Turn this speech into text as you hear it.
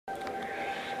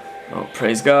Oh,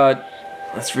 praise God.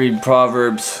 Let's read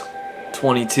Proverbs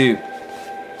 22,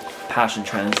 Passion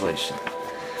Translation.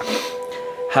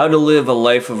 How to live a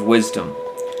life of wisdom.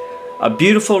 A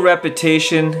beautiful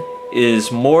reputation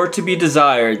is more to be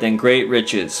desired than great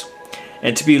riches,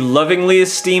 and to be lovingly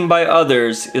esteemed by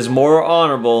others is more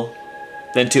honorable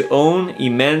than to own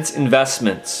immense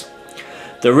investments.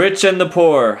 The rich and the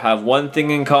poor have one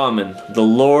thing in common: the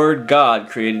Lord God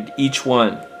created each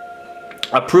one.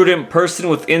 A prudent person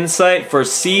with insight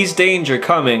foresees danger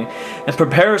coming and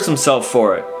prepares himself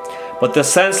for it. But the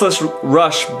senseless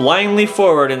rush blindly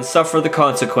forward and suffer the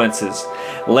consequences.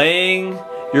 Laying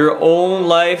your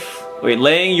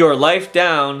life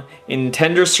down in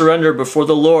tender surrender before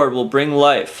the Lord will bring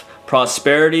life,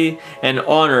 prosperity, and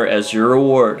honor as your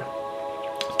reward.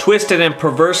 Twisted and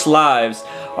perverse lives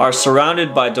are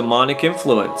surrounded by demonic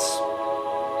influence.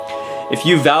 If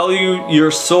you value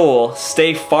your soul,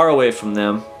 stay far away from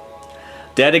them.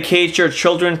 Dedicate your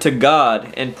children to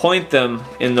God and point them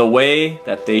in the way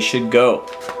that they should go.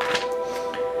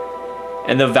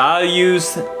 And the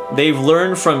values they've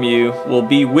learned from you will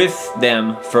be with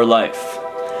them for life.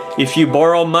 If you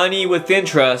borrow money with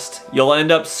interest, you'll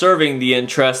end up serving the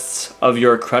interests of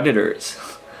your creditors.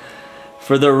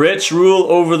 For the rich rule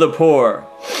over the poor.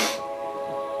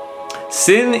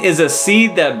 Sin is a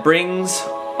seed that brings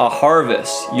a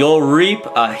harvest. You'll reap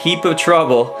a heap of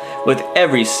trouble with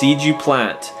every seed you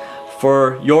plant.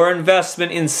 For your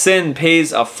investment in sin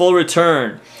pays a full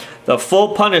return, the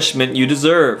full punishment you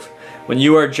deserve. When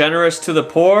you are generous to the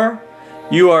poor,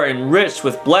 you are enriched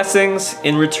with blessings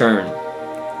in return.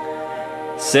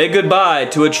 Say goodbye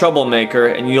to a troublemaker,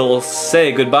 and you'll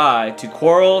say goodbye to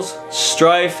quarrels,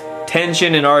 strife,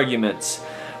 tension, and arguments.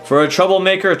 For a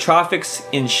troublemaker traffics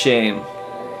in shame.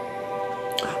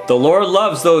 The Lord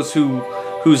loves those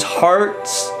whose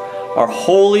hearts are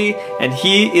holy, and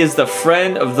He is the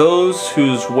friend of those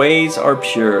whose ways are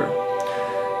pure.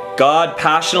 God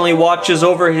passionately watches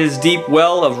over His deep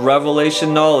well of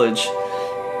revelation knowledge,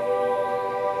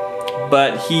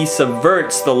 but He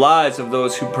subverts the lies of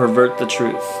those who pervert the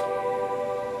truth.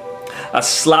 A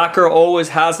slacker always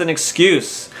has an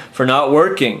excuse for not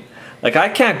working. Like, I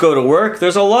can't go to work,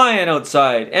 there's a lion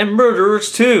outside, and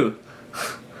murderers too.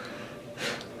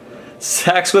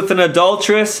 Sex with an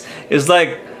adulteress is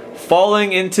like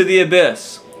falling into the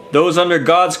abyss. Those under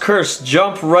God's curse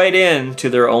jump right into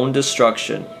their own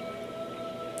destruction.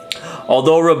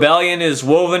 Although rebellion is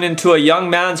woven into a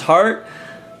young man's heart,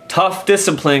 tough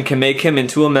discipline can make him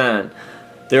into a man.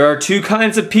 There are two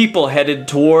kinds of people headed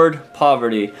toward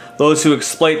poverty: those who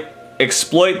exploit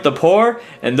the poor,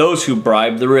 and those who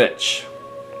bribe the rich.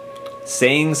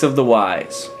 Sayings of the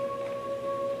wise.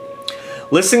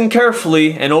 Listen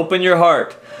carefully and open your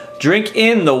heart. Drink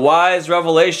in the wise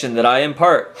revelation that I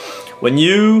impart. When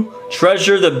you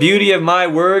treasure the beauty of my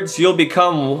words, you'll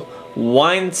become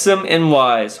winsome and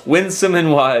wise.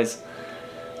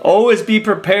 Always be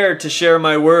prepared to share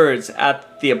my words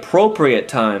at the appropriate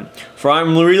time, for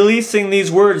I'm releasing these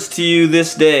words to you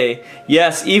this day,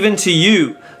 yes, even to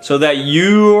you, so that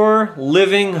your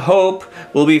living hope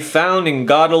will be found in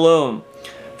God alone,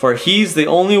 for He's the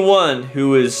only one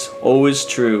who is always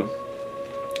true.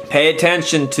 Pay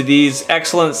attention to these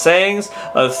excellent sayings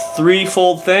of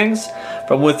threefold things.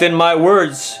 From within my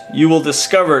words you will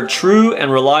discover true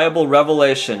and reliable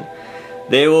revelation.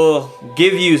 They will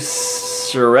give you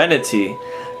serenity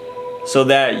so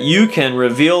that you can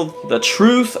reveal the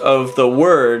truth of the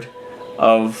word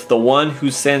of the one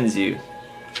who sends you.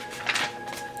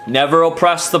 Never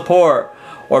oppress the poor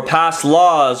or pass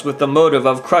laws with the motive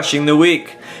of crushing the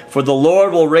weak, for the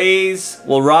Lord will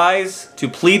rise to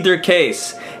plead their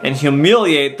case and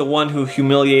humiliate the one who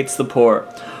humiliates the poor.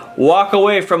 Walk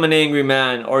away from an angry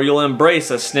man, or you'll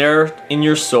embrace a snare in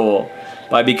your soul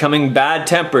by becoming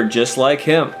bad-tempered just like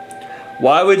him.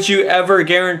 Why would you ever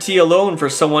guarantee a loan for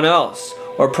someone else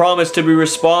or promise to be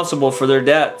responsible for their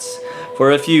debts?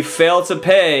 For if you fail to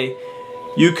pay,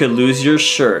 you could lose your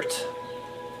shirt.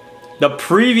 The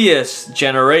previous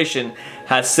generation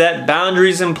has set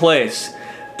boundaries in place.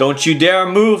 Don't you dare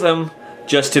move them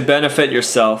just to benefit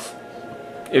yourself.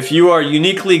 If you are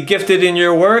uniquely gifted in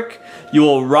your work, you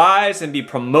will rise and be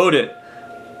promoted.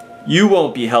 You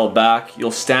won't be held back. You'll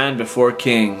stand before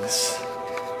kings.